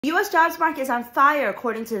The U.S. jobs market is on fire,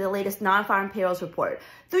 according to the latest non-farm payrolls report.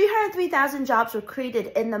 303,000 jobs were created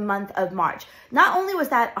in the month of March. Not only was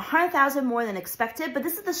that 100,000 more than expected, but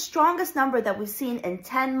this is the strongest number that we've seen in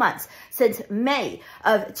 10 months since May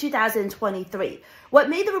of 2023. What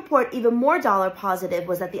made the report even more dollar positive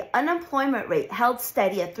was that the unemployment rate held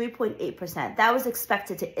steady at 3.8%. That was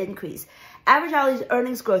expected to increase. Average hourly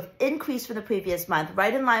earnings growth increased from the previous month,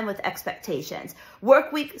 right in line with expectations.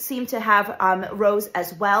 Work week seemed to have rose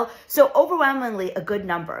as well. So overwhelmingly a good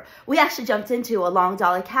number. We actually jumped into a long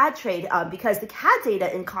dollar CAD trade because the CAD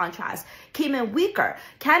data, in contrast, came in weaker.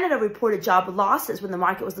 Canada reported job losses when the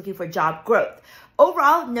market was looking for job growth.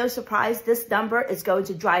 Overall, no surprise, this number is going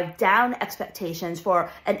to drive down expectations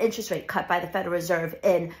for an interest rate cut by the Federal Reserve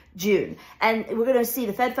in June. And we're going to see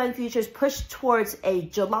the Fed Fund futures push towards a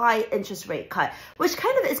July interest rate cut, which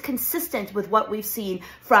kind of is consistent with what we've seen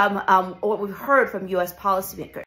from what we've heard from U.S. policymakers.